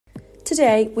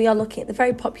Today we are looking at the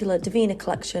very popular Divina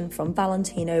collection from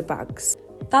Valentino bags.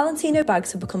 Valentino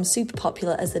bags have become super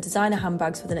popular as the designer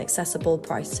handbags with an accessible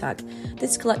price tag.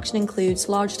 This collection includes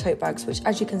large tote bags which,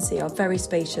 as you can see, are very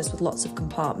spacious with lots of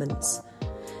compartments.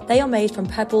 They are made from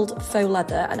pebbled faux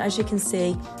leather, and as you can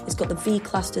see, it's got the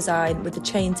V-class design with the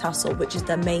chain tassel, which is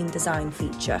their main design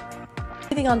feature.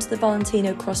 Moving on to the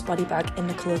Valentino crossbody bag in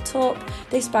the colour taupe,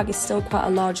 this bag is still quite a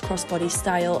large crossbody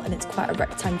style and it's quite a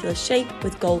rectangular shape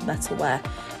with gold metalware.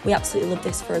 We absolutely love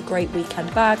this for a great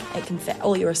weekend bag. It can fit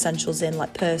all your essentials in,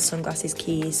 like purse, sunglasses,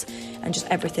 keys, and just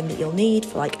everything that you'll need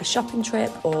for like a shopping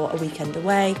trip or a weekend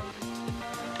away.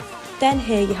 Then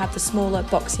here you have the smaller,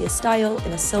 boxier style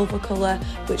in a silver colour,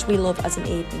 which we love as an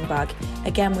evening bag,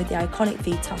 again with the iconic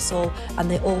V tassel,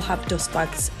 and they all have dust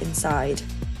bags inside.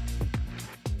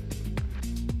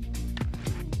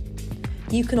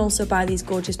 You can also buy these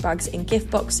gorgeous bags in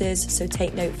gift boxes, so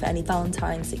take note for any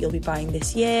Valentines that you'll be buying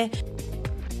this year.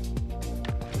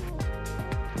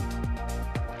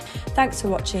 Thanks for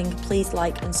watching. Please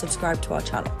like and subscribe to our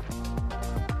channel.